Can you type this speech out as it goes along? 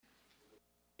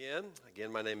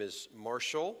Again, my name is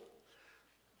Marshall.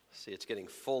 See, it's getting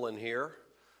full in here.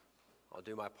 I'll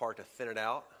do my part to thin it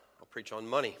out. I'll preach on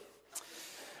money.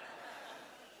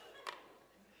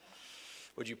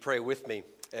 Would you pray with me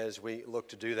as we look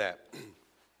to do that?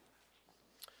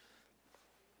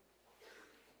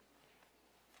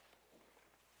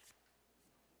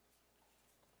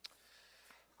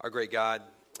 Our great God,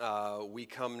 we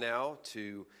come now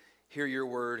to hear your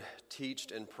word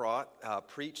preached and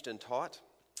taught.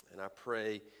 And I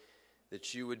pray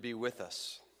that you would be with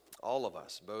us, all of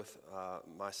us, both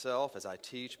myself as I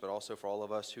teach, but also for all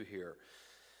of us who hear.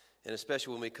 And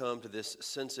especially when we come to this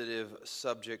sensitive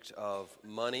subject of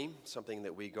money, something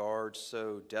that we guard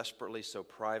so desperately, so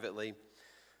privately,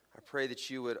 I pray that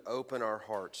you would open our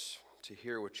hearts to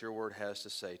hear what your word has to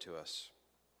say to us.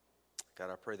 God,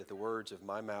 I pray that the words of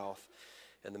my mouth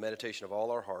and the meditation of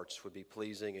all our hearts would be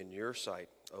pleasing in your sight,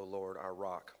 O Lord, our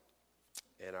rock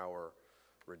and our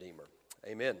Redeemer.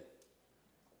 Amen.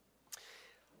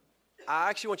 I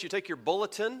actually want you to take your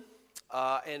bulletin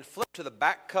and flip to the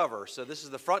back cover. So this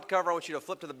is the front cover. I want you to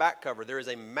flip to the back cover. There is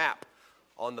a map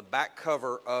on the back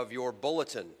cover of your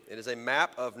bulletin. It is a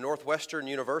map of Northwestern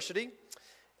University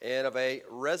and of a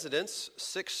residence,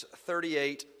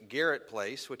 638 Garrett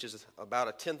Place, which is about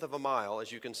a tenth of a mile,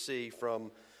 as you can see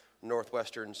from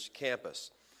Northwestern's campus.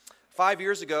 5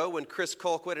 years ago, when Chris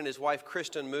Colquitt and his wife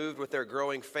Kristen moved with their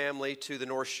growing family to the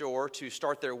North Shore to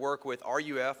start their work with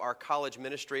RUF, our college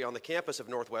ministry on the campus of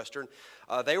Northwestern,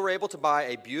 they were able to buy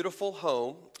a beautiful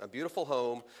home,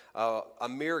 a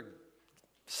mere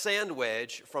sand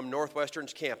wedge from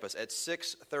Northwestern's campus at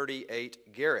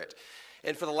 638 Garrett.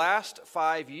 And for the last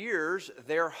 5 years,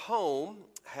 their home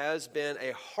has been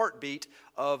a heartbeat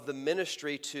of the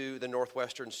ministry to the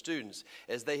Northwestern students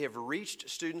as they have reached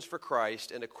students for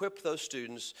Christ and equipped those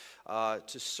students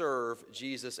to serve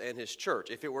Jesus and his church.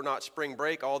 If it were not spring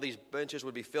break, all these benches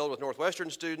would be filled with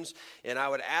Northwestern students, and I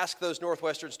would ask those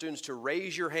Northwestern students to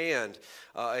raise your hand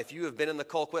if you have been in the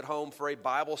Colquitt home for a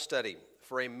Bible study,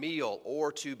 for a meal,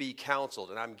 or to be counseled.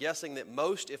 And I'm guessing that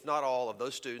most, if not all, of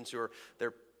those students who are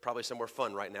they're probably somewhere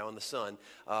fun right now in the sun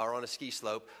or on a ski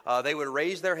slope, they would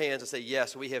raise their hands and say,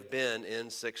 yes, we have been in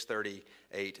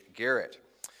 638 Garrett.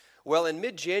 Well, in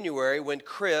mid-January, when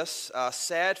Chris,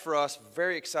 sad for us,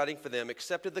 very exciting for them,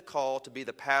 accepted the call to be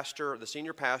the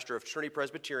senior pastor of Trinity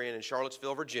Presbyterian in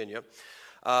Charlottesville, Virginia,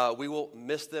 we will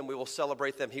miss them. We will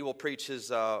celebrate them. He will preach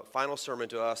his final sermon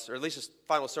to us, or at least his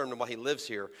final sermon while he lives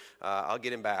here. I'll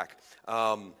get him back.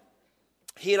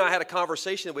 He and I had a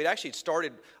conversation that we'd actually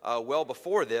started well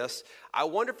before this. I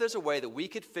wonder if there's a way that we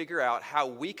could figure out how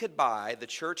the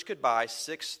church could buy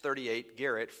 638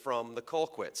 Garrett from the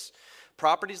Colquitts.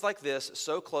 Properties like this,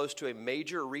 so close to a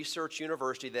major research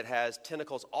university that has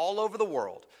tentacles all over the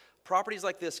world, properties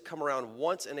like this come around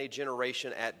once in a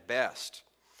generation at best.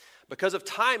 Because of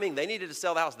timing, they needed to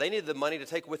sell the house. They needed the money to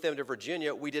take with them to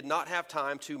Virginia. We did not have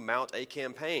time to mount a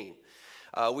campaign.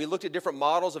 We looked at different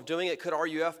models of doing it. Could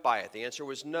RUF buy it? The answer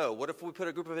was no. What if we put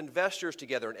a group of investors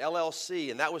together, an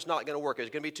LLC, and that was not going to work? It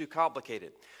was going to be too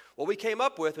complicated. What we came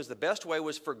up with was the best way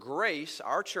was for Grace,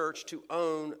 our church, to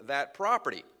own that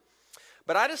property.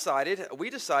 But we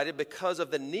decided because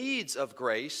of the needs of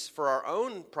Grace for our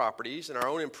own properties and our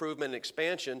own improvement and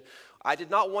expansion, I did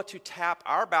not want to tap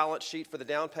our balance sheet for the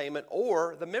down payment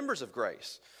or the members of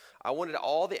Grace. I wanted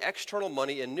all the external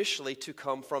money initially to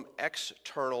come from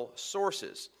external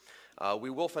sources.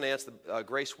 We will finance,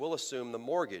 Grace will assume the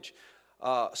mortgage.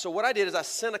 So what I did is I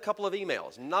sent a couple of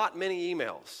emails, not many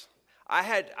emails.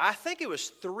 I think it was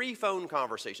 3 phone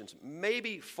conversations,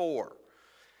 maybe 4.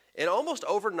 And almost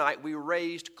overnight, we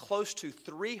raised close to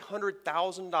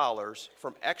 $300,000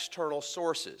 from external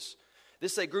sources.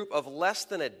 This is a group of less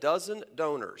than a dozen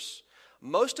donors,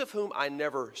 most of whom I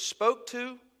never spoke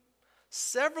to,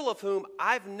 several of whom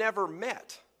I've never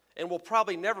met and will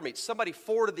probably never meet. Somebody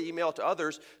forwarded the email to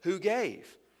others who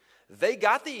gave. They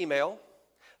got the email.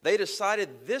 They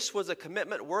decided this was a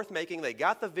commitment worth making. They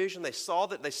got the vision. They saw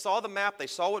the map. They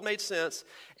saw what made sense,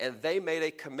 and they made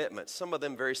a commitment, some of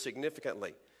them very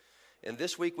significantly. And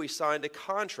this week we signed a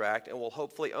contract and will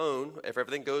hopefully own, if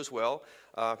everything goes well,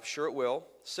 sure it will,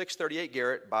 638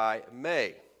 Garrett by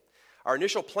May. Our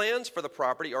initial plans for the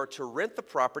property are to rent the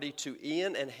property to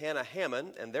Ian and Hannah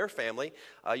Hammond and their family.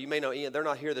 You may know Ian, they're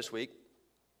not here this week.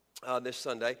 this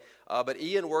Sunday. But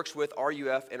Ian works with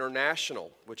RUF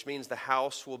International, which means the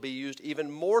house will be used even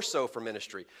more so for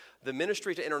ministry. The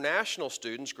ministry to international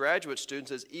students, graduate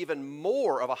students, is even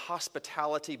more of a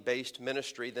hospitality-based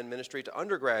ministry than ministry to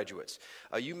undergraduates.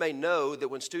 You may know that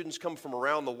when students come from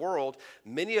around the world,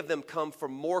 many of them come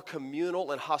from more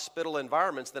communal and hospitable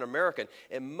environments than American.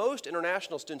 And most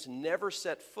international students never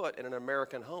set foot in an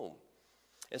American home.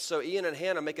 And so Ian and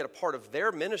Hannah make it a part of their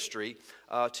ministry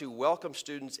to welcome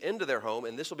students into their home,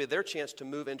 and this will be their chance to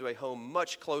move into a home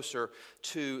much closer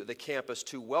to the campus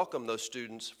to welcome those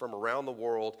students from around the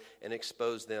world and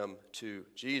expose them to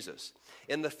Jesus.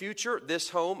 In the future, this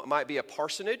home might be a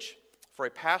parsonage for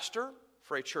a pastor,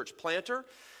 for a church planter.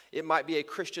 It might be a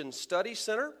Christian study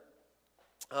center.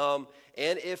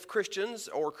 And if Christians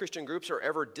or Christian groups are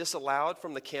ever disallowed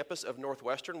from the campus of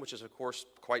Northwestern, which is, of course,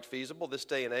 quite feasible this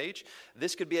day and age,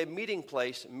 this could be a meeting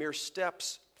place mere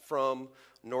steps from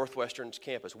Northwestern's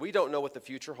campus. We don't know what the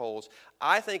future holds.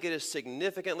 I think it is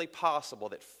significantly possible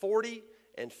that 40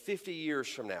 and 50 years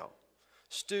from now,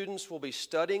 students will be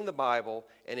studying the Bible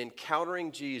and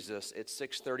encountering Jesus at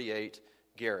 638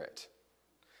 Garrett.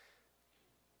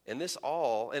 And this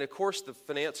all, and of course the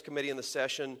finance committee and the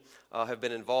session have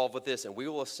been involved with this, and we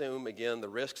will assume, again, the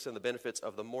risks and the benefits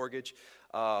of the mortgage.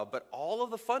 But all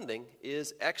of the funding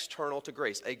is external to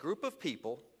Grace. A group of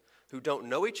people who don't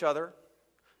know each other,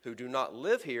 who do not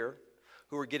live here,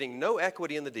 who are getting no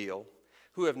equity in the deal,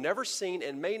 who have never seen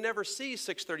and may never see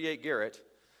 638 Garrett,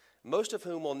 most of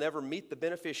whom will never meet the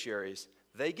beneficiaries,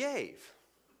 they gave.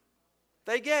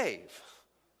 They gave.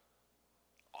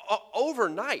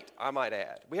 Overnight, I might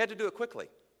add. We had to do it quickly.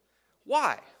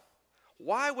 Why?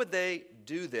 Why would they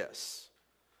do this?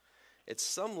 At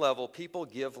some level, people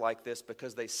give like this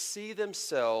because they see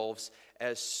themselves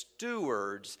as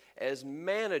stewards, as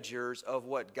managers of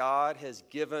what God has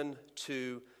given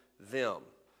to them.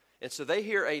 And so they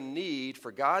hear a need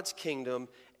for God's kingdom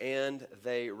and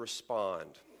they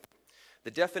respond.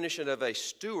 The definition of a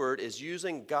steward is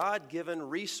using God-given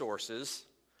resources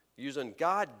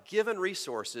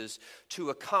to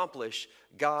accomplish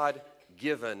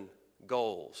God-given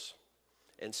goals.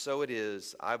 And so it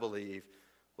is, I believe,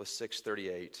 with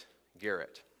 638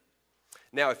 Garrett.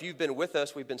 Now, if you've been with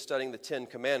us, we've been studying the 10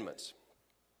 Commandments.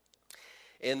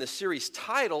 And the series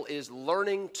title is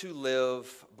Learning to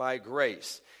Live by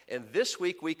Grace. And this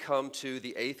week we come to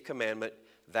the 8th commandment,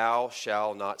 thou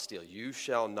shalt not steal. You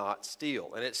shall not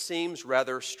steal. And it seems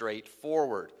rather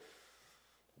straightforward.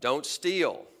 Don't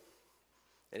steal.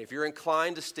 And if you're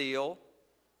inclined to steal,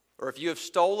 or if you have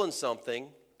stolen something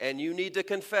and you need to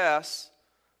confess,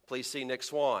 please see Nick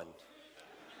Swan.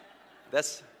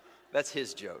 That's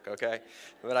his joke, okay?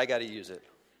 But I got to use it.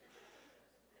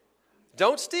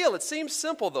 Don't steal. It seems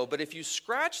simple, though, but if you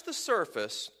scratch the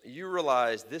surface, you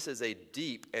realize this is a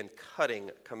deep and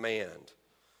cutting command.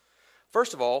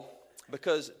 First of all,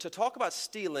 because to talk about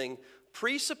stealing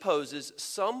presupposes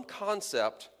some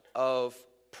concept of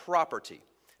property.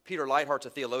 Peter Leithart's a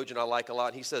theologian I like a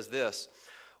lot. He says this: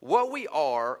 what we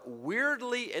are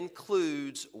weirdly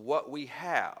includes what we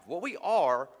have. What we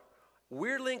are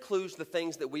weirdly includes the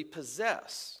things that we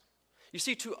possess. You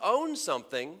see, to own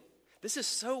something, this is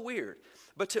so weird,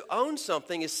 but to own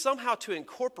something is somehow to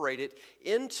incorporate it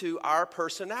into our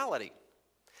personality.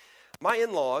 My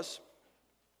in-laws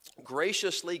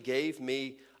graciously gave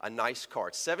me a nice car.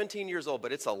 It's 17 years old,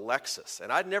 but it's a Lexus,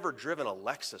 and I'd never driven a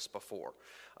Lexus before.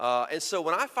 And so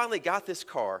when I finally got this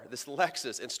car, this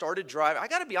Lexus, and started driving, I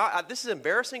got to be honest, this is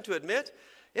embarrassing to admit,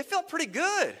 it felt pretty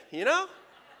good, you know?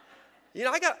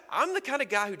 I'm the kind of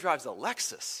guy who drives a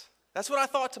Lexus. That's what I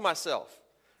thought to myself.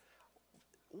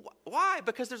 Why?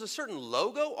 Because there's a certain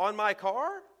logo on my car?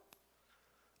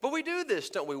 But we do this,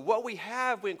 don't we? What we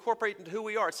have, we incorporate into who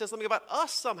we are. It says something about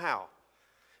us somehow.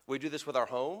 We do this with our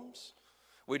homes.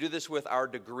 We do this with our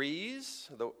degrees,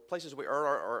 the places we earn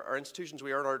our institutions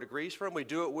we earn our degrees from. We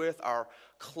do it with our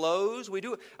clothes. We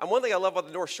do it. And one thing I love about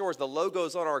the North Shore is the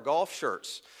logos on our golf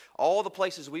shirts. All the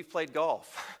places we've played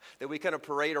golf that we kind of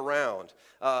parade around.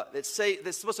 That's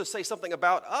supposed to say something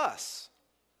about us.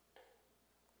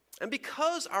 And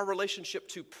because our relationship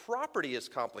to property is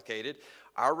complicated,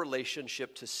 our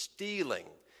relationship to stealing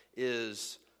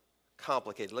is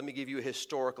complicated. Let me give you a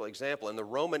historical example. In the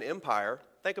Roman Empire,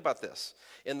 think about this.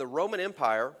 In the Roman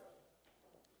Empire,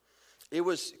 it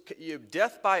was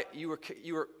death by you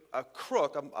were a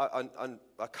crook,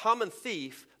 a common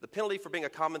thief. The penalty for being a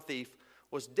common thief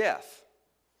was death.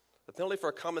 The penalty for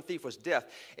a common thief was death.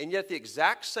 And yet at the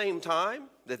exact same time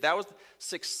that was,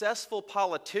 successful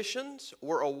politicians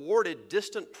were awarded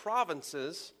distant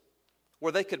provinces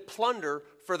where they could plunder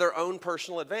for their own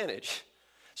personal advantage.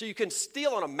 So you can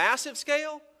steal on a massive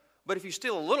scale, but if you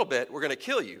steal a little bit, we're going to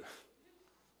kill you.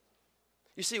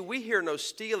 You see, we hear no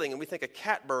stealing and we think a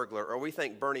cat burglar or we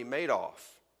think Bernie Madoff.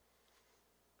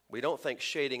 We don't think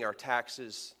shading our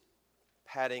taxes,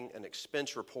 padding an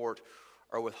expense report,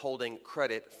 or withholding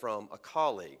credit from a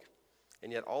colleague.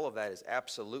 And yet all of that is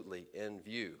absolutely in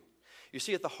view. You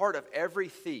see, at the heart of every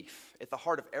thief, the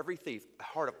heart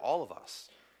of all of us,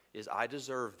 is I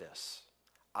deserve this.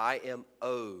 I am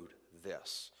owed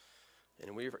this.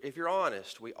 And if you're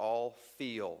honest, we all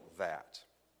feel that.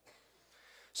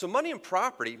 So money and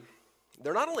property,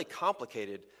 they're not only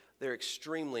complicated, they're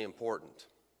extremely important.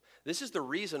 This is the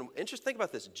reason, and just think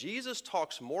about this, Jesus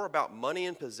talks more about money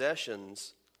and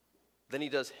possessions than he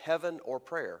does heaven or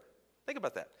prayer. Think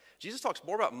about that. Jesus talks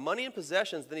more about money and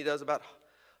possessions than he does about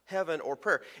heaven or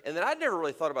prayer. And then I'd never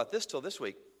really thought about this till this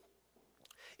week.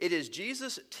 It is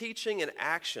Jesus' teaching and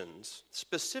actions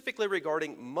specifically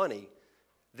regarding money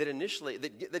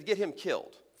that get him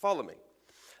killed. Follow me.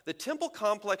 The temple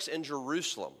complex in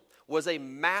Jerusalem was a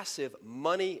massive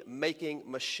money-making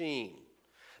machine.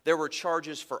 There were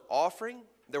charges for offering.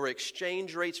 There were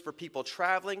exchange rates for people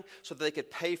traveling so that they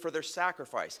could pay for their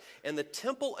sacrifice. And the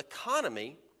temple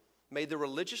economy made the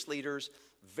religious leaders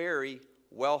very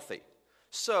wealthy.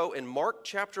 So in Mark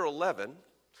chapter 11,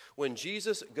 when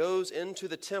Jesus goes into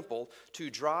the temple to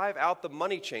drive out the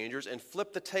money changers and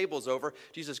flip the tables over,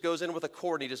 Jesus goes in with a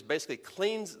cord and he just basically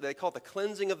cleans, they call it the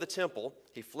cleansing of the temple.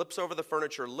 He flips over the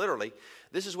furniture literally.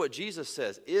 This is what Jesus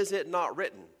says, "Is it not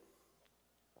written,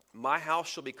 my house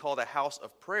shall be called a house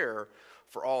of prayer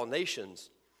for all nations,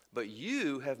 but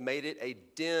you have made it a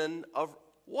den of"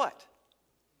 what?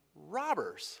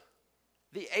 Robbers.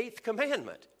 The 8th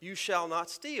commandment, you shall not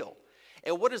steal.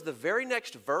 And what is the very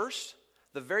next verse?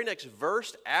 The very next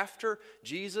verse after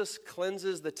Jesus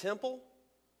cleanses the temple?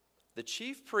 The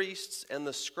chief priests and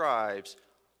the scribes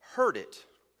heard it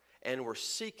and were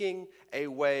seeking a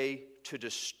way to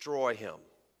destroy him.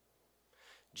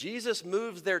 Jesus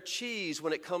moves their cheese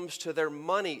when it comes to their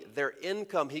money, their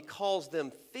income. He calls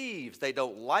them thieves. They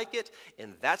don't like it,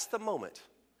 and that's the moment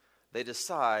they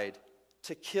decide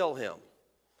to kill him.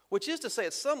 Which is to say,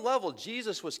 at some level,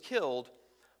 Jesus was killed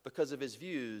because of his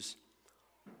views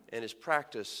and his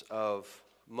practice of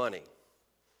money.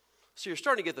 So you're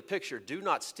starting to get the picture. Do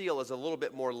not steal is a little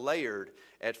bit more layered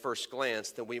at first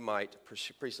glance than we might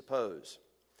presuppose.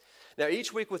 Now,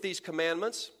 each week with these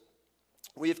commandments,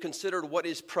 we have considered what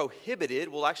is prohibited.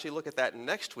 We'll actually look at that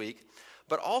next week.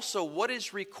 But also what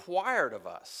is required of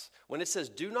us. When it says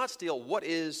do not steal, what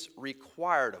is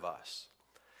required of us?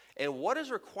 And what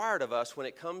is required of us when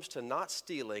it comes to not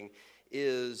stealing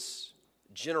is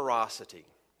generosity.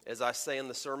 As I say in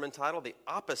the sermon title, the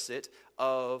opposite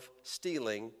of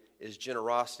stealing is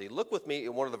generosity. Look with me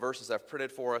in one of the verses I've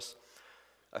printed for us,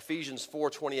 Ephesians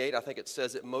 4:28. I think it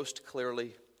says it most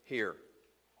clearly here.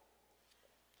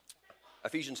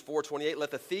 Ephesians 4:28,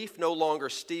 let the thief no longer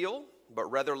steal, but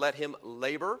rather let him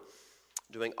labor,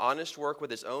 doing honest work with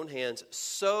his own hands,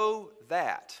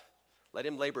 let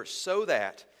him labor so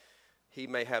that he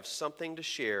may have something to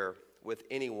share with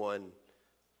anyone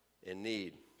in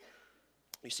need.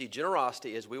 You see,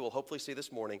 generosity, as we will hopefully see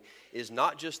this morning, is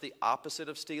not just the opposite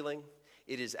of stealing.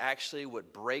 It is actually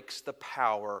what breaks the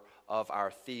power of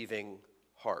our thieving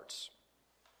hearts.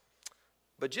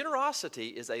 But generosity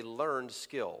is a learned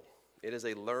skill. It is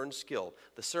a learned skill.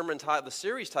 The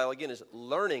series title, again, is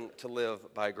Learning to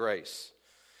Live by Grace.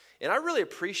 And I really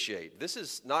appreciate, this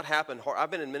has not happened,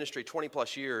 I've been in ministry 20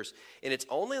 plus years, and it's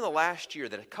only in the last year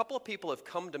that a couple of people have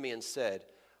come to me and said,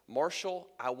 Marshall,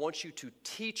 I want you to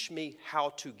teach me how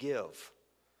to give.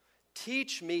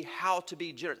 Teach me how to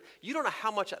be generous. You don't know how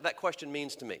much that question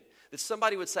means to me. That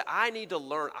somebody would say, I need to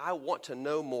learn, I want to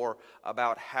know more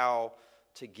about how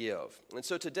to give. And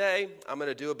so today, I'm going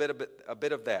to do a bit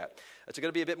of that. It's going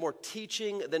to be a bit more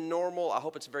teaching than normal. I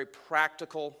hope it's very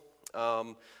practical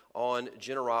on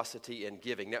generosity and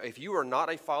giving. Now, if you are not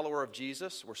a follower of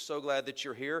Jesus, we're so glad that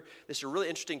you're here. This is a really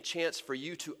interesting chance for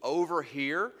you to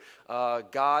overhear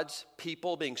God's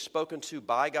people being spoken to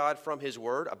by God from his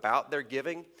word about their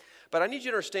giving. But I need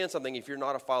you to understand something if you're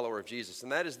not a follower of Jesus,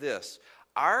 and that is this.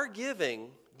 Our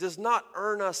giving does not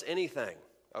earn us anything,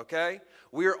 okay?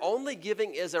 We are only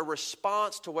giving as a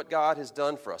response to what God has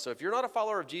done for us. So if you're not a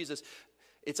follower of Jesus,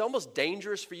 it's almost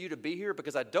dangerous for you to be here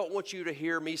because I don't want you to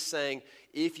hear me saying,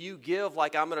 if you give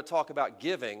like I'm going to talk about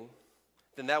giving,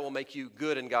 then that will make you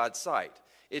good in God's sight.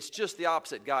 It's just the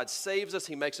opposite. God saves us.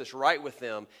 He makes us right with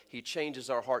them. He changes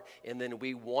our heart, and then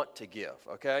we want to give,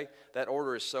 okay? That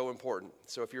order is so important.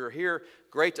 So if you're here,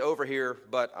 great to overhear,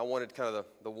 but I wanted kind of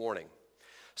the warning.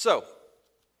 So,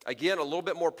 again, a little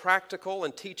bit more practical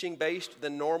and teaching-based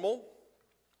than normal.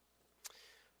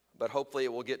 but hopefully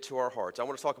it will get to our hearts. I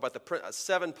want to talk about the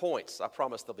 7 points. I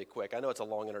promise they'll be quick. I know it's a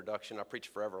long introduction. I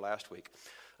preached forever last week.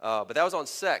 But that was on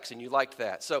sex, and you liked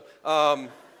that. So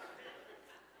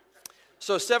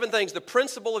 7 things: the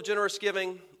principle of generous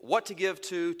giving, what to give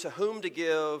to whom to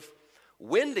give,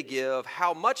 when to give,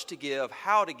 how much to give,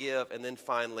 how to give, and then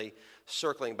finally,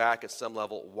 circling back at some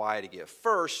level, why to give.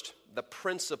 First, the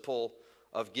principle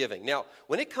of giving. Now,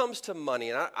 when it comes to money,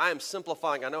 and I am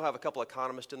simplifying, I know I have a couple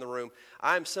economists in the room,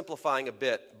 I'm simplifying a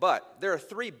bit, but there are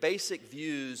 3 basic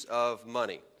views of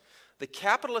money. The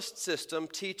capitalist system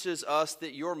teaches us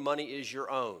that your money is your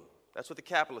own. That's what the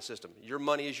capitalist system, your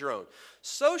money is your own.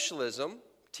 Socialism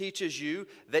teaches you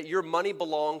that your money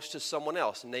belongs to someone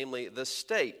else, namely the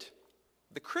state.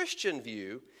 The Christian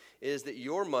view is that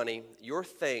your money, your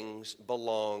things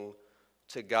belong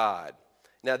to God.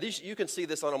 Now, you can see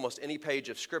this on almost any page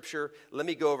of Scripture. Let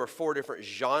me go over 4 different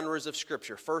genres of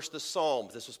Scripture. First, the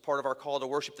Psalms. This was part of our call to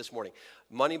worship this morning.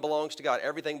 Money belongs to God.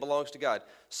 Everything belongs to God.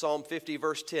 Psalm 50,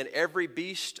 verse 10. Every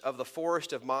beast of the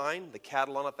forest of mine, the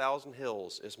cattle on 1,000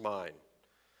 hills is mine.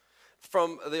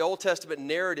 From the Old Testament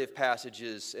narrative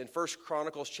passages in 1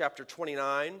 Chronicles chapter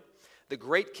 29, the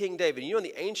great King David. You know, in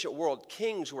the ancient world,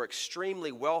 kings were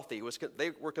extremely wealthy.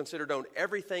 They were considered to own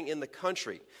everything in the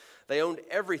country. They owned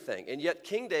everything. And yet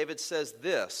King David says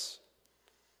this.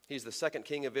 He's the second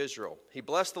king of Israel. He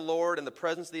blessed the Lord in the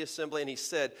presence of the assembly, and he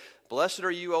said, "Blessed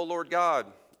are you, O Lord God,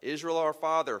 Israel our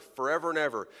Father, forever and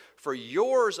ever. For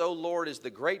yours, O Lord, is the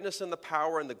greatness and the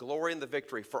power and the glory and the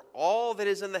victory. For all that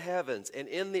is in the heavens and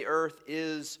in the earth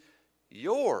is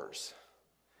yours."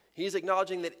 He's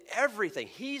acknowledging that everything,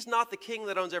 he's not the king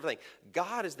that owns everything.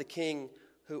 God is the king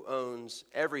who owns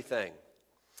everything.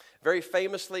 Very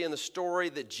famously in the story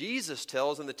that Jesus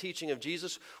tells in the teaching of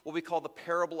Jesus, what we call the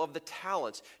parable of the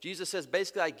talents. Jesus says,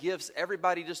 basically, I give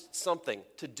everybody just something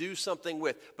to do something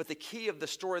with. But the key of the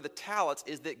story of the talents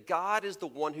is that God is the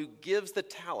one who gives the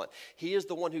talent. He is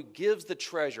the one who gives the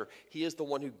treasure. He is the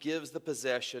one who gives the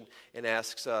possession and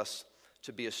asks us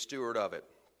to be a steward of it.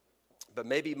 But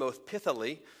maybe most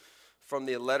pithily, from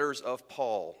the letters of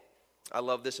Paul. I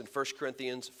love this in 1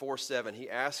 Corinthians 4:7. He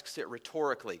asks it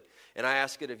rhetorically, and I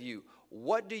ask it of you.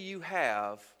 What do you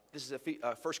have? This is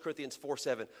 1 Corinthians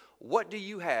 4:7. What do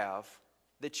you have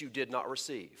that you did not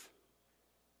receive?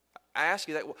 I ask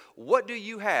you that. What do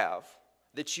you have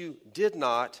that you did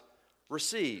not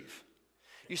receive?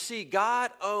 You see,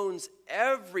 God owns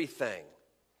everything,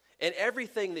 and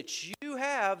everything that you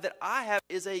have, that I have,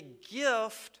 is a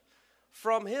gift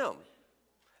from Him.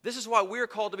 This is why we're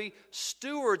called to be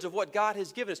stewards of what God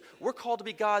has given us. We're called to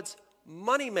be God's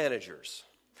money managers.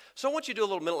 So I want you to do a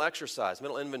little mental exercise,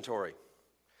 mental inventory.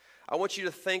 I want you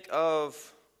to think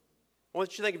of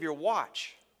your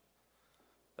watch.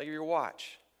 Think of your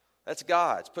watch. That's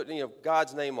God's. Put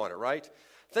God's name on it, right?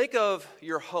 Think of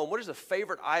your home. What is a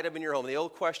favorite item in your home? The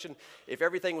old question, if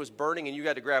everything was burning and you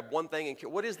had to grab one thing,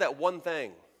 what is that one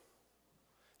thing?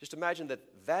 Just imagine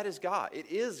that is God. It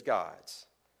is God's.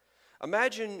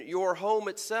 Imagine your home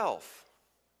itself.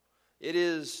 It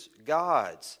is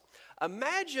God's.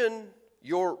 Imagine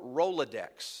your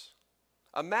Rolodex.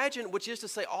 Imagine, which is to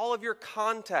say all of your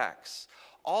contacts,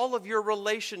 all of your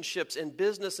relationships in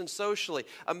business and socially.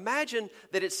 Imagine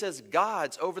that it says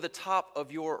God's over the top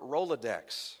of your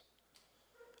Rolodex.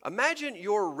 Imagine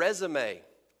your resume.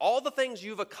 All the things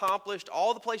you've accomplished,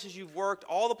 all the places you've worked,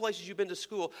 all the places you've been to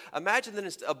school. Imagine that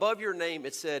it's above your name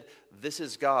it said, "This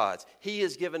is God's. He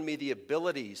has given me the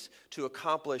abilities to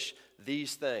accomplish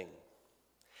these things."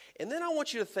 And then I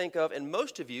want you to think of, and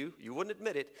most of you wouldn't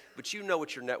admit it, but you know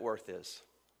what your net worth is.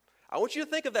 I want you to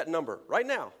think of that number right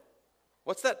now.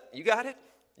 What's that? You got it?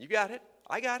 You got it?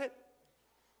 I got it?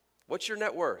 What's your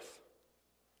net worth?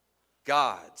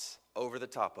 God's over the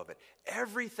top of it.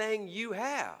 Everything you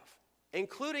have,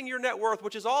 including your net worth,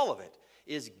 which is all of it,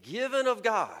 is given of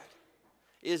God.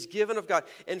 Is given of God.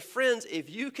 And friends, if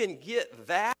you can get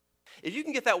that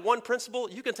one principle,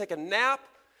 you can take a nap,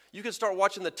 you can start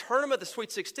watching the tournament, the Sweet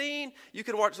 16, you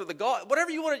can watch the golf,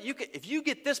 whatever you want to, if you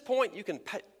get this point, you can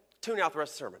tune out the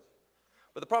rest of the sermon.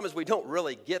 But the problem is we don't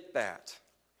really get that.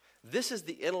 This is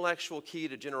the intellectual key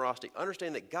to generosity.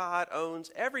 Understand that God owns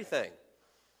everything.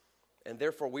 And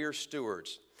therefore we are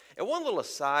stewards. And one little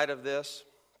aside of this,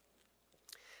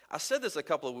 I said this a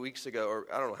couple of weeks ago,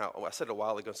 or I don't know how, I said it a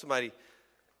while ago. Somebody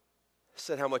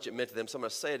said how much it meant to them, so I'm going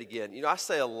to say it again. I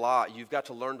say a lot, you've got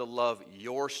to learn to love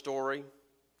your story.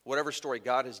 Whatever story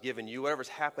God has given you, whatever's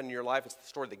happened in your life, it's the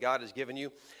story that God has given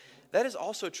you. That is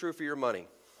also true for your money.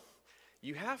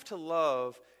 You have to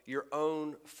love your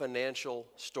own financial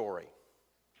story.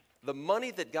 The money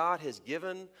that God has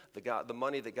given, the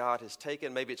money that God has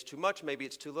taken, maybe it's too much, maybe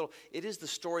it's too little. It is the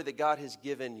story that God has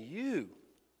given you.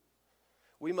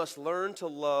 We must learn to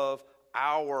love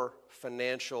our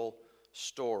financial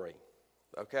story,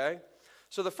 okay?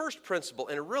 So the first principle,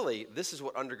 and really this is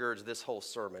what undergirds this whole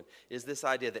sermon, is this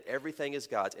idea that everything is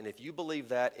God's. And if you believe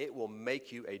that, it will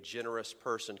make you a generous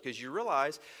person because you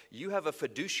realize you have a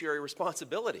fiduciary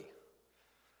responsibility.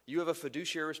 You have a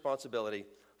fiduciary responsibility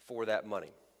for that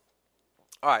money.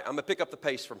 All right, I'm going to pick up the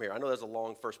pace from here. I know there's a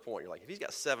long first point. You're like, if he's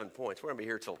got 7 points, we're going to be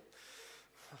here till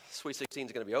Sweet 16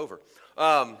 is going to be over.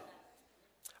 All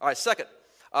right, second,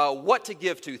 what to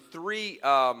give to. Three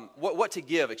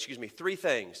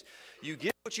things. You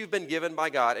give what you've been given by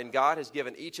God, and God has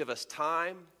given each of us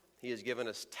time. He has given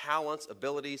us talents,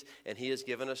 abilities, and He has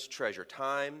given us treasure.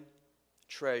 Time,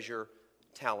 treasure,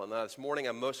 talent. Now, this morning,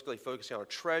 I'm mostly focusing on our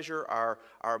treasure,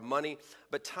 our money,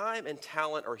 but time and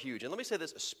talent are huge. And let me say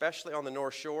this, especially on the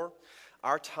North Shore,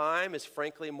 our time is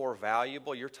frankly more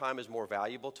valuable. Your time is more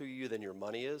valuable to you than your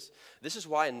money is. This is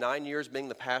why in 9 years being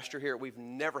the pastor here, we've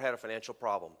never had a financial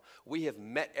problem. We have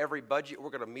met every budget. We're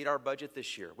going to meet our budget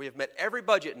this year. We have met every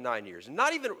budget in 9 years,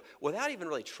 without even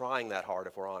really trying that hard,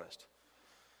 if we're honest.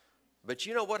 But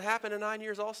you know what happened in 9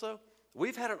 years also?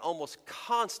 We've had an almost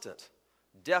constant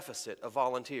deficit of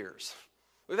volunteers.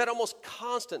 We've had almost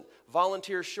constant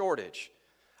volunteer shortage.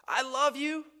 I love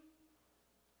you,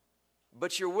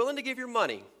 but you're willing to give your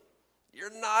money.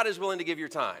 You're not as willing to give your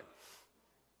time.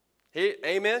 Hey,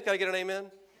 amen? Can I get an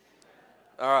amen?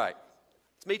 All right.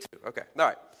 It's me too. Okay. All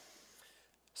right.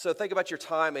 So think about your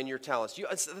time and your talents.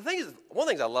 One of the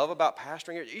things I love about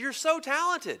pastoring, you're so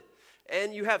talented.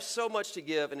 And you have so much to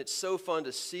give, and it's so fun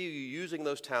to see you using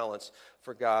those talents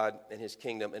for God and His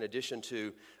kingdom in addition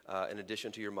to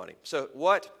your money. So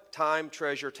what? Time,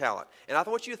 treasure, talent. And I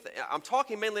want you I'm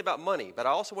talking mainly about money, but I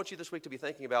also want you this week to be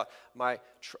thinking about my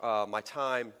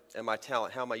time and my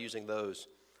talent. How am I using those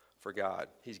for God?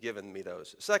 He's given me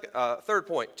those. Third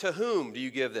point, to whom do you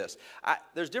give this?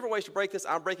 There's different ways to break this.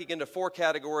 I'm breaking into 4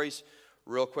 categories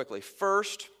real quickly.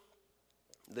 First,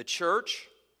 the church.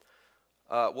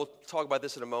 We'll talk about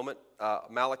this in a moment.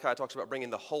 Malachi talks about bringing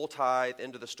the whole tithe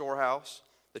into the storehouse.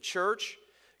 The church,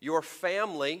 your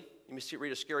family. Let me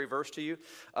read a scary verse to you.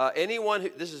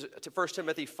 This is 1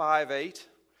 Timothy 5:8.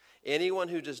 Anyone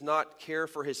who does not care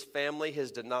for his family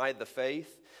has denied the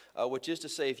faith, which is to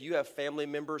say, if you have family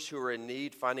members who are in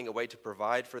need, finding a way to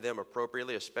provide for them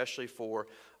appropriately, especially for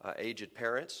aged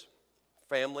parents,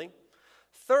 family.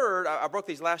 Third, I broke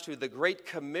these last 2, the Great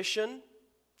Commission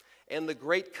and the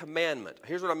Great Commandment.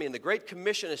 Here's what I mean. The Great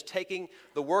Commission is taking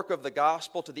the work of the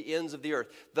gospel to the ends of the earth.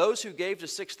 Those who gave to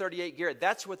 638 Garrett,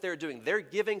 that's what they're doing. They're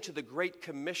giving to the Great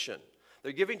Commission.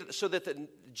 They're giving so that the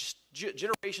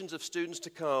generations of students to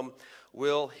come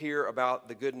will hear about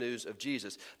the good news of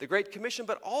Jesus. The Great Commission,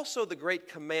 but also the Great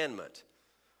Commandment.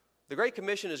 The Great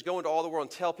Commission is go into all the world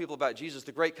and tell people about Jesus.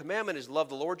 The Great Commandment is love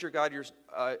the Lord your God with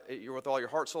all your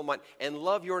heart, soul, and mind, and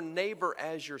love your neighbor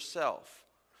as yourself.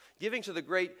 Giving to the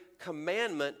Great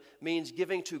Commandment means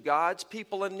giving to God's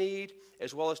people in need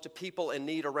as well as to people in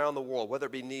need around the world, whether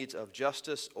it be needs of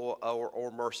justice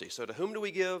or mercy. So to whom do we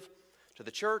give? To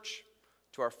the church,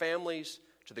 to our families,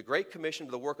 to the Great Commission,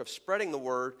 to the work of spreading the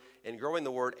word and growing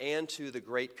the word, and to the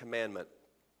Great Commandment,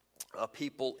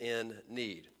 people in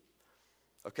need.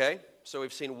 Okay? So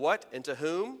we've seen what and to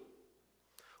whom.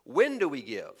 When do we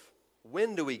give?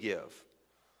 When do we give?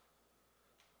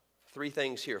 3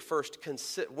 things here. First,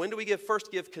 when do we give?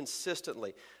 First, give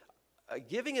consistently.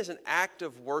 Giving is an act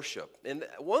of worship. And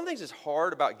one of the things that's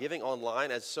hard about giving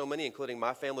online, as so many, including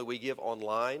my family, we give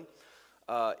online,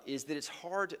 is that it's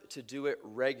hard to do it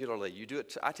regularly.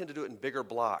 I tend to do it in bigger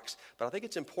blocks. But I think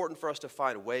it's important for us to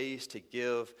find ways to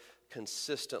give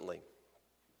consistently.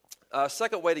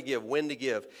 Second way to give, when to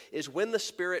give, is when the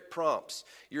Spirit prompts.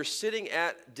 You're sitting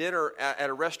at dinner at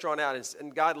a restaurant out,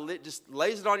 and God just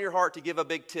lays it on your heart to give a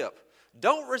big tip.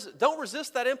 Don't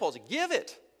resist that impulse. Give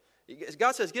it.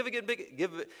 God says, give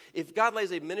it. If God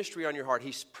lays a ministry on your heart,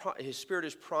 His Spirit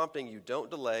is prompting you. Don't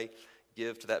delay.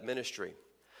 Give to that ministry.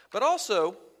 But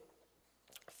also,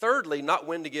 thirdly, not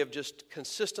when to give just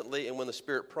consistently and when the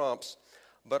Spirit prompts,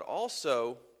 but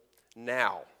also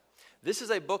now. This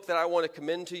is a book that I want to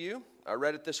commend to you. I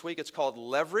read it this week. It's called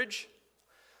Leverage.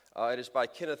 It is by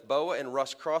Kenneth Boa and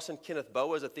Russ Crossan. Kenneth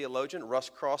Boa is a theologian. Russ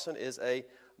Crossan is a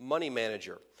money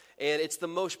manager. And it's the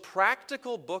most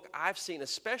practical book I've seen,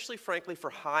 especially, frankly,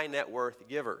 for high net worth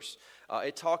givers.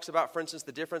 It talks about, for instance,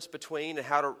 the difference between and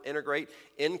how to integrate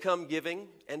income giving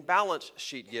and balance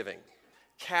sheet giving,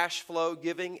 cash flow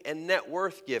giving and net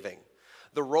worth giving,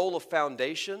 the role of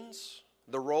foundations,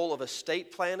 the role of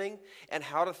estate planning, and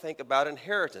how to think about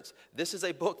inheritance. This is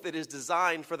a book that is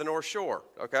designed for the North Shore,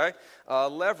 okay?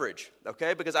 Leverage,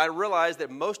 okay? Because I realize that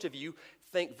most of you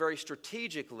think very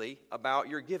strategically about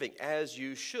your giving, as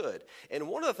you should. And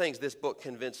one of the things this book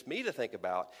convinced me to think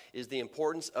about is the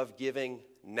importance of giving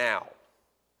now,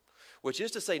 which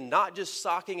is to say not just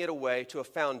socking it away to a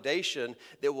foundation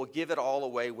that will give it all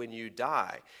away when you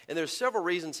die. And there's several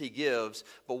reasons he gives,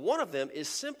 but one of them is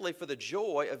simply for the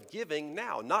joy of giving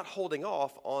now, not holding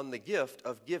off on the gift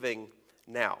of giving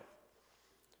now.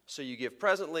 So you give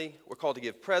presently. We're called to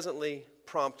give presently,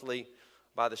 promptly,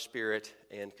 by the Spirit,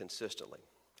 and consistently.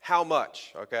 How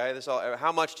much? Okay,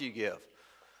 how much do you give?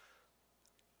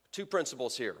 Two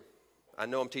principles here. I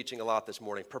know I'm teaching a lot this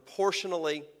morning.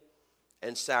 Proportionally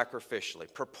and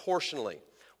sacrificially. Proportionally,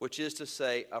 which is to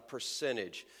say a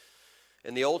percentage.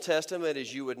 In the Old Testament,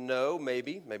 as you would know,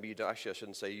 maybe you don't, actually I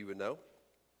shouldn't say you would know.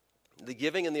 The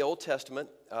giving in the Old Testament,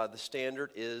 the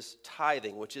standard is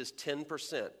tithing, which is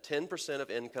 10%. 10%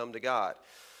 of income to God.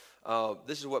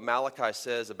 This is what Malachi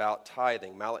says about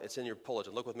tithing. It's in your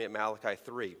bulletin. Look with me at Malachi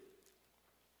 3.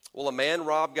 Will a man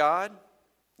rob God?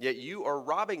 Yet you are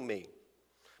robbing me.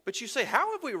 But you say,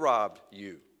 how have we robbed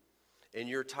you? In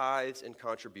your tithes and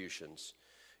contributions.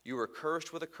 You are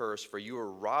cursed with a curse, for you are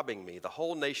robbing me, the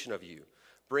whole nation of you.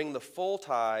 Bring the full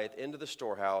tithe into the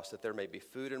storehouse, that there may be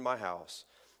food in my house.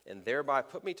 And thereby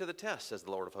put me to the test, says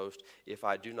the Lord of hosts, if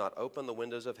I do not open the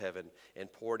windows of heaven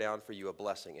and pour down for you a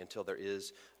blessing until there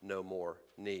is no more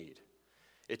need.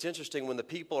 It's interesting, when the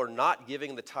people are not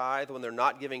giving the tithe, when they're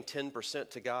not giving 10%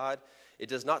 to God, it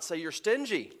does not say you're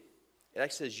stingy. It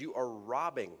actually says you are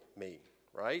robbing me,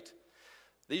 right?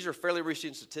 These are fairly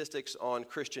recent statistics on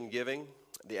Christian giving.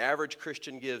 The average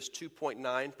Christian gives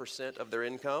 2.9% of their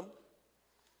income.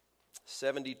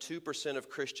 72% of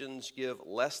Christians give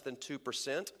less than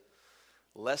 2%.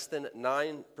 Less than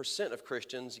 9% of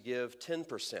Christians give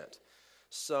 10%.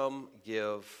 Some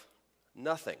give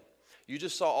nothing. You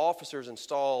just saw officers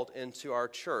installed into our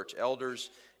church, elders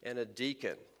and a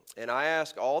deacon. And I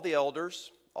ask all the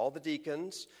elders, all the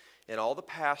deacons, and all the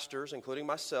pastors, including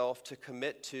myself, to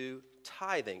commit to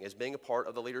tithing as being a part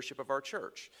of the leadership of our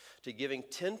church, to giving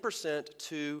 10%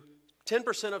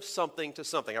 of something to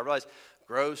something. I realize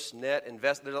gross, net,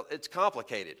 invest, it's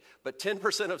complicated, but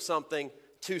 10% of something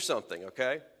to something,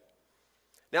 okay?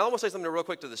 Now, I want to say something real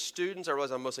quick to the students. I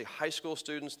realize I'm mostly high school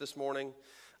students this morning.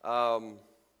 I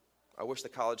wish the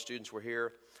college students were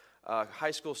here.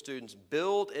 High school students,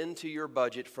 build into your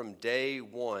budget from day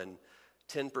one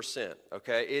 10%,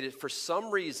 okay? It is, for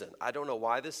some reason, I don't know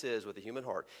why this is with the human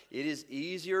heart, it is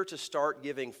easier to start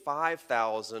giving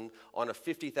 $5,000 on a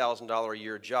 $50,000 a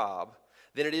year job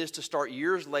than it is to start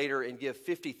years later and give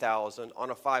 $50,000 on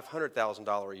a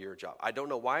 $500,000 a year job. I don't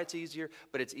know why it's easier,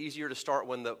 but it's easier to start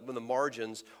when the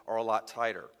margins are a lot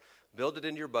tighter. Build it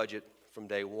into your budget from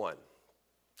day one.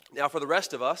 Now, for the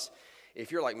rest of us,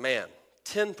 if you're like, man,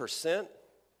 10%?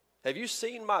 Have you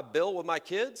seen my bill with my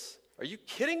kids? Are you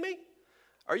kidding me?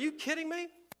 Are you kidding me?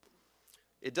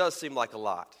 It does seem like a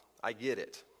lot. I get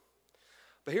it.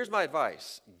 But here's my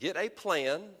advice. Get a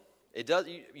plan.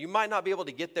 You might not be able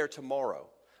to get there tomorrow,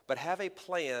 but have a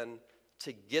plan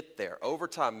to get there over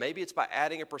time. Maybe it's by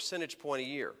adding a percentage point a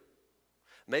year.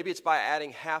 Maybe it's by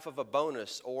adding half of a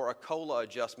bonus or a COLA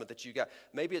adjustment that you got.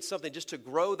 Maybe it's something just to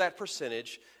grow that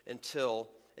percentage until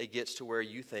it gets to where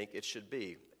you think it should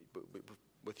be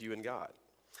with you and God.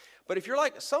 But if you're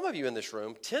like some of you in this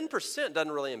room, 10%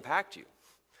 doesn't really impact you.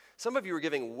 Some of you are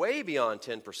giving way beyond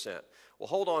 10%. Well,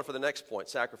 hold on for the next point,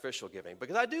 sacrificial giving,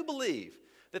 because I do believe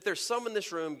that there's some in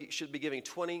this room should be giving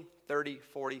 20, 30,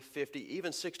 40, 50,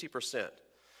 even 60%.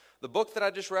 The book that I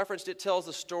just referenced, it tells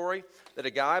the story that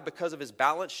a guy, because of his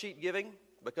balance sheet giving,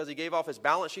 because he gave off his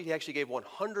balance sheet, he actually gave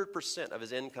 100% of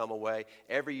his income away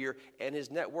every year, and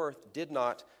his net worth did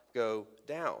not go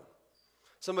down.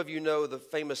 Some of you know the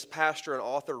famous pastor and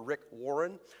author Rick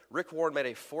Warren. Rick Warren made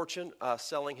a fortune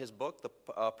selling his book,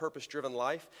 The Purpose-Driven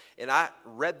Life. And I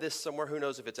read this somewhere, who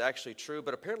knows if it's actually true,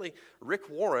 but apparently Rick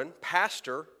Warren,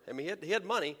 pastor, I mean, he had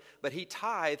money, but he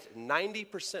tithed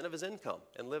 90% of his income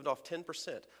and lived off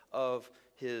 10% of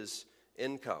his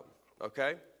income,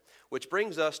 okay? Which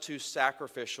brings us to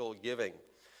sacrificial giving,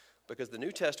 because the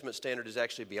New Testament standard is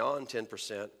actually beyond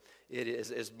 10%. It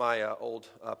is, as my old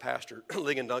pastor,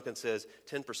 Ligon Duncan, says,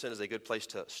 10% is a good place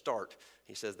to start.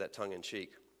 He says that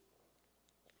tongue-in-cheek.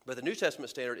 But the New Testament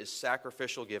standard is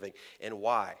sacrificial giving. And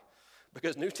why?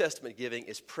 Because New Testament giving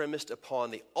is premised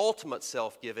upon the ultimate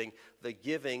self-giving, the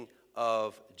giving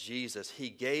of Jesus. He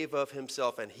gave of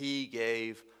himself, and he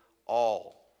gave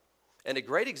all. And a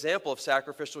great example of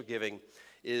sacrificial giving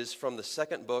is from the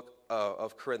second book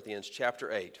of Corinthians,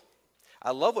 chapter 8.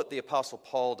 I love what the Apostle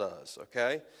Paul does,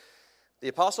 okay? The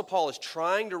Apostle Paul is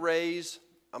trying to raise,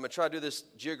 I'm going to try to do this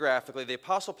geographically. The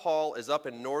Apostle Paul is up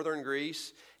in northern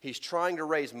Greece. He's trying to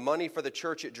raise money for the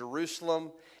church at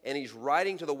Jerusalem, and he's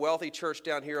writing to the wealthy church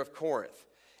down here of Corinth.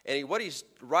 And what he's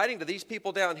writing to these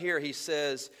people down here, he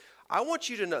says, I want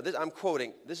you to know, I'm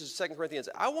quoting, this is 2 Corinthians,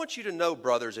 I want you to know,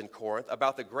 brothers in Corinth,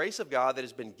 about the grace of God that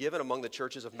has been given among the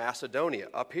churches of Macedonia,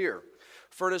 up here.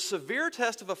 For in a severe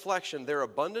test of affliction, their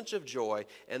abundance of joy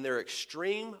and their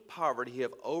extreme poverty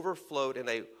have overflowed in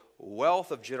a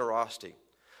wealth of generosity.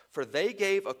 For they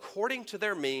gave according to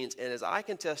their means, and as I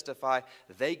can testify,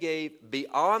 they gave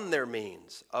beyond their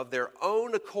means. Of their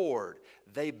own accord,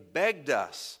 they begged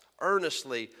us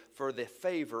earnestly for the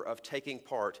favor of taking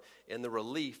part in the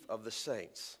relief of the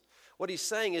saints. What he's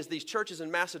saying is these churches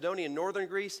in Macedonia and northern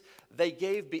Greece, they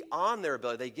gave beyond their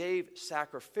ability. They gave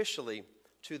sacrificially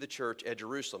to the church at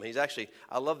Jerusalem. He's actually,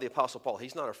 I love the Apostle Paul.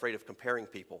 He's not afraid of comparing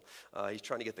people. He's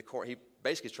trying to get he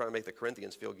basically is trying to make the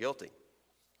Corinthians feel guilty.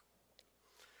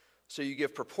 So you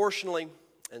give proportionally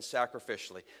and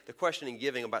sacrificially. The question in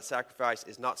giving about sacrifice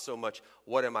is not so much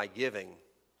what am I giving,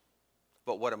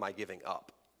 but what am I giving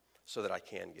up so that I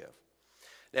can give.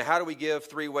 Now, how do we give?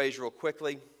 3 ways real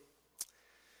quickly.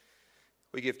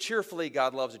 We give cheerfully.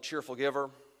 God loves a cheerful giver.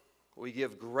 We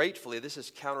give gratefully. This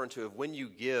is counterintuitive. When you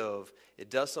give, it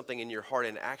does something in your heart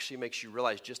and actually makes you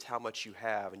realize just how much you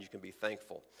have, and you can be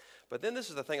thankful. But then this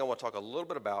is the thing I want to talk a little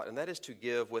bit about, and that is to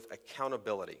give with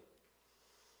accountability.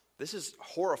 This is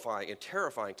horrifying and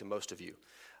terrifying to most of you.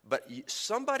 But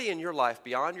somebody in your life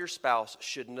beyond your spouse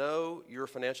should know your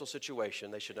financial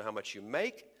situation. They should know how much you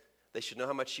make. They should know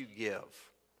how much you give,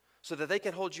 so that they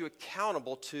can hold you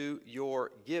accountable to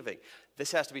your giving.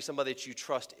 This has to be somebody that you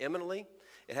trust eminently.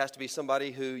 It has to be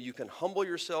somebody who you can humble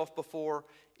yourself before.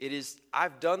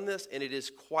 I've done this, and it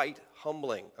is quite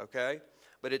humbling, okay?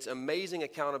 But it's amazing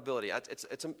accountability.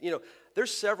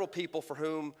 There's several people for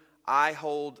whom I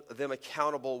hold them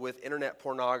accountable with internet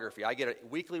pornography. I get a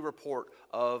weekly report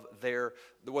of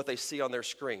what they see on their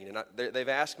screen, and they've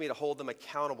asked me to hold them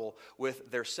accountable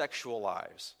with their sexual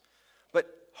lives. But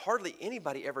hardly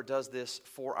anybody ever does this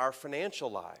for our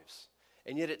financial lives.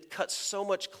 And yet it cuts so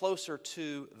much closer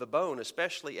to the bone,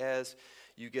 especially as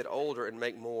you get older and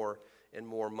make more and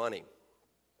more money.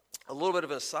 A little bit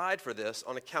of an aside for this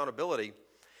on accountability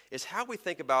is how we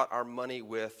think about our money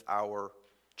with our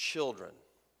children.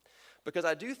 Because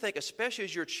I do think, especially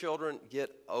as your children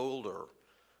get older,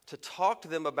 to talk to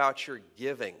them about your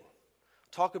giving.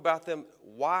 Talk about them,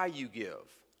 why you give,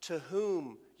 to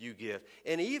whom you give,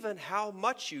 and even how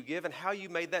much you give and how you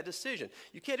made that decision.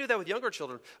 You can't do that with younger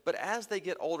children, but as they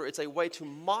get older, it's a way to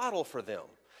model for them.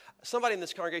 Somebody in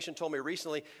this congregation told me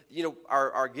recently,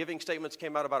 our giving statements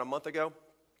came out about a month ago.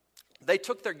 They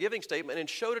took their giving statement and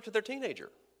showed it to their teenager.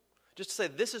 Just to say,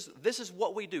 this is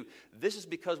what we do. This is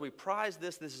because we prize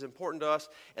this. This is important to us.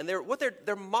 And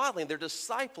they're modeling, they're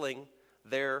discipling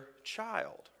their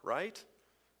child, right?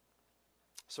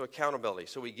 So accountability.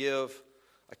 So we give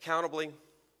accountably,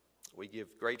 we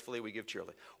give gratefully, we give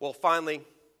cheerfully. Well, finally,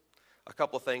 a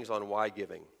couple of things on why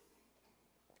giving.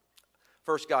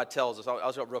 First, God tells us,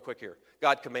 I'll go real quick here.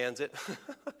 God commands it.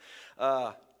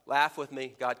 Laugh with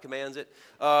me. God commands it.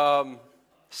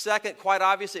 Second, quite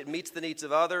obvious, it meets the needs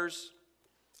of others.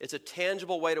 It's a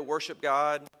tangible way to worship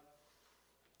God.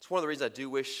 It's one of the reasons I do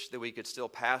wish that we could still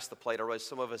pass the plate. I realize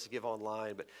some of us give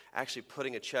online, but actually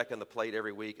putting a check on the plate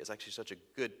every week is actually such a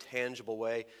good, tangible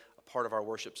way, a part of our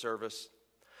worship service.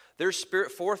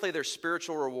 Fourthly, there's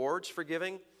spiritual rewards for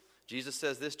giving. Jesus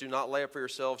says this, do not lay up for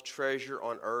yourselves treasure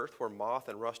on earth where moth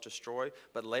and rust destroy,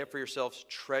 but lay up for yourselves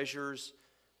treasures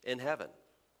in heaven.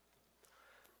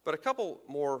 But a couple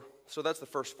more, so that's the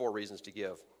first 4 reasons to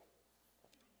give.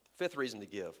 5th reason to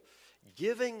give.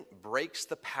 Giving breaks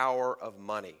the power of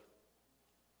money,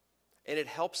 and it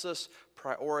helps us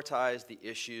prioritize the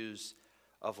issues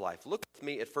of life. Look with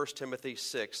me at 1 Timothy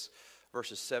 6,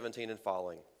 verses 17 and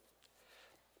following.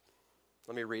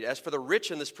 Let me read. As for the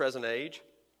rich in this present age,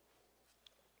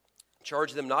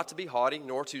 charge them not to be haughty,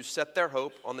 nor to set their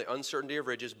hope on the uncertainty of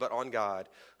riches, but on God,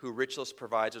 who richly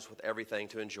provides us with everything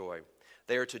to enjoy.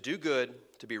 They are to do good,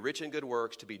 to be rich in good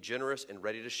works, to be generous and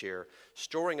ready to share,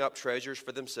 storing up treasures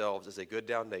for themselves as a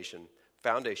good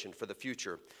foundation for the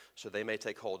future, so they may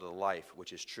take hold of the life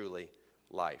which is truly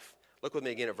life. Look with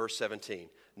me again at verse 17.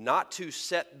 Not to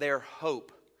set their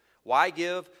hope. Why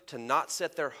give? To not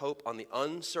set their hope on the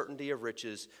uncertainty of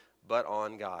riches, but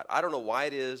on God. I don't know why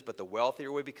it is, but the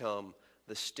wealthier we become,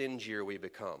 the stingier we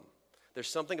become. There's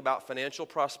something about financial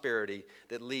prosperity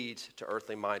that leads to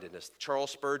earthly mindedness.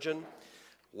 Charles Spurgeon,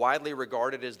 widely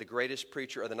regarded as the greatest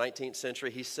preacher of the 19th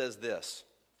century, he says this.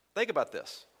 Think about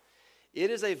this. It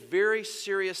is a very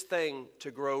serious thing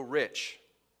to grow rich.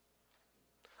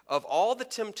 Of all the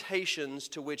temptations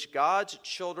to which God's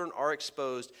children are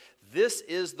exposed, this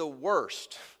is the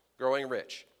worst, growing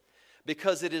rich,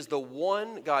 because it is the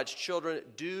one God's children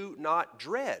do not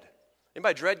dread.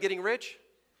 Anybody dread getting rich?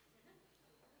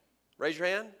 Raise your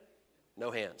hand.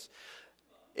 No hands.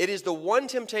 It is the one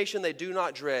temptation they do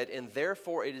not dread, and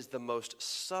therefore it is the most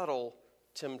subtle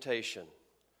temptation.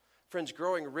 Friends,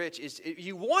 growing rich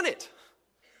you want it,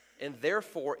 and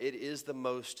therefore it is the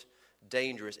most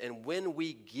dangerous. And when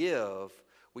we give,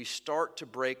 we start to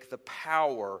break the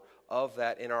power of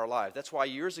that in our lives. That's why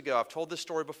years ago, I've told this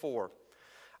story before,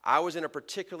 I was in a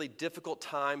particularly difficult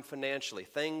time financially.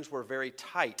 Things were very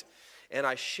tight, and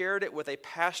I shared it with a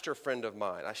pastor friend of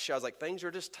mine. I was like, things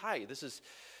are just tight. This is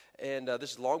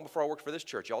long before I worked for this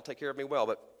church. Y'all take care of me well,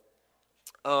 but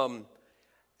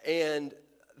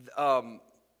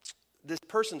this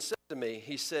person said to me,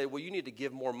 he said, well, you need to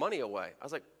give more money away. I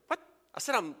was like, what? I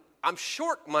said, I'm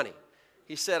short money.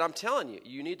 He said, I'm telling you,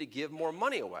 you need to give more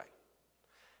money away.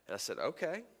 And I said,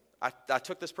 okay. I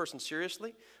took this person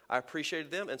seriously. I appreciated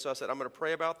them, and so I said, I'm going to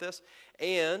pray about this.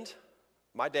 And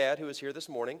my dad, who was here this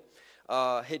morning,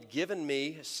 had given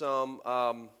me some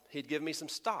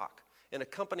stock in a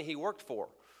company he worked for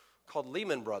called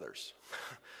Lehman Brothers.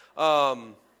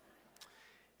 And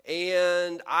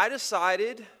I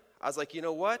decided, I was like, you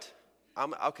know what?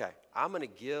 I'm going to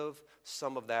give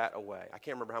some of that away. I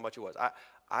can't remember how much it was.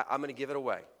 I'm going to give it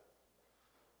away.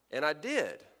 And I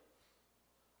did.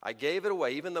 I gave it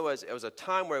away, even though it was a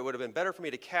time where it would have been better for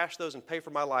me to cash those and pay for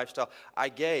my lifestyle. I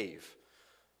gave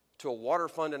to a water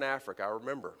fund in Africa, I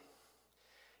remember.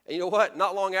 And you know what?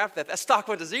 Not long after that stock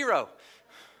went to zero.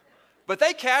 But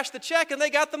they cashed the check and they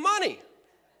got the money.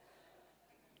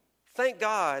 Thank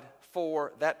God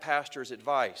for that pastor's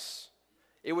advice.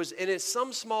 It was, in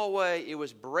some small way, it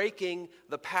was breaking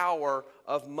the power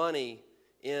of money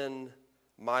in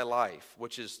my life,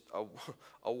 which is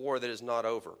a war that is not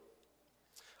over.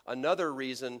 Another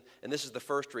reason, and this is the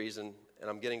first reason, and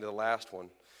I'm getting to the last one.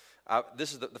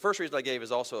 The first reason I gave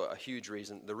is also a huge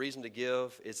reason. The reason to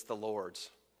give is the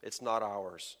Lord's. It's not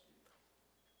ours.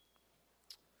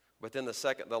 But then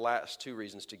the last two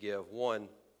reasons to give. One,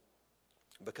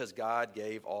 because God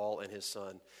gave all in His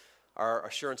Son. Our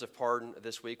assurance of pardon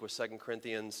this week was 2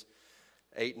 Corinthians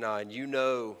 8:9. You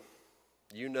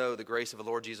know the grace of the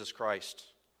Lord Jesus Christ,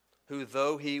 who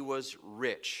though He was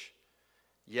rich,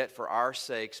 yet for our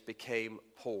sakes became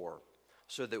poor,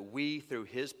 so that we through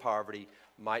His poverty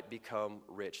might become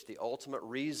rich. The ultimate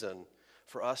reason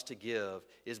for us to give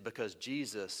is because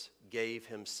Jesus gave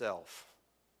Himself.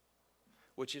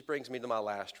 Which brings me to my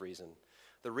last reason.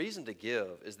 The reason to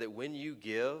give is that when you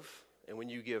give, and when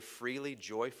you give freely,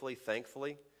 joyfully,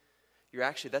 thankfully,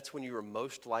 that's when you are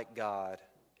most like God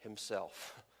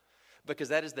Himself. Because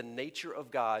that is the nature of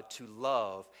God, to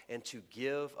love and to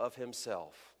give of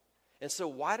Himself. And so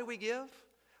why do we give?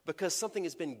 Because something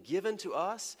has been given to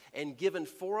us and given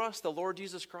for us, the Lord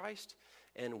Jesus Christ.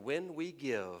 And when we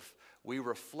give, we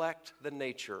reflect the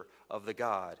nature of the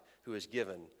God who has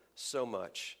given so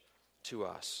much to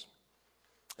us.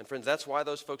 And friends, that's why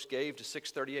those folks gave to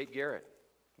 638 Garrett,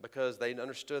 because they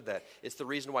understood that. It's the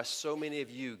reason why so many of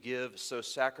you give so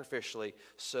sacrificially,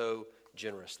 so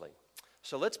generously.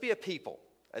 So let's be a people.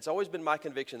 It's always been my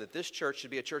conviction that this church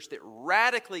should be a church that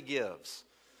radically gives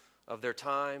of their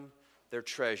time, their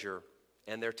treasure,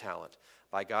 and their talent.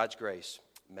 By God's grace,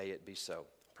 may it be so.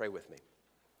 Pray with me.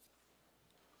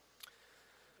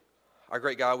 Our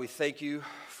great God, we thank you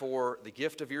for the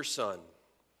gift of your Son.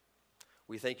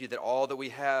 We thank you that all that we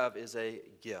have is a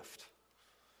gift.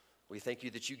 We thank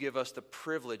you that you give us the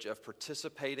privilege of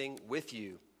participating with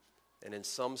you and in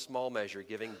some small measure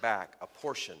giving back a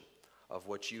portion of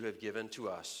what you have given to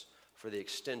us for the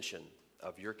extension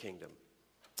of your kingdom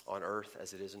on earth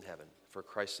as it is in heaven. For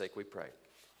Christ's sake we pray.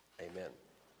 Amen.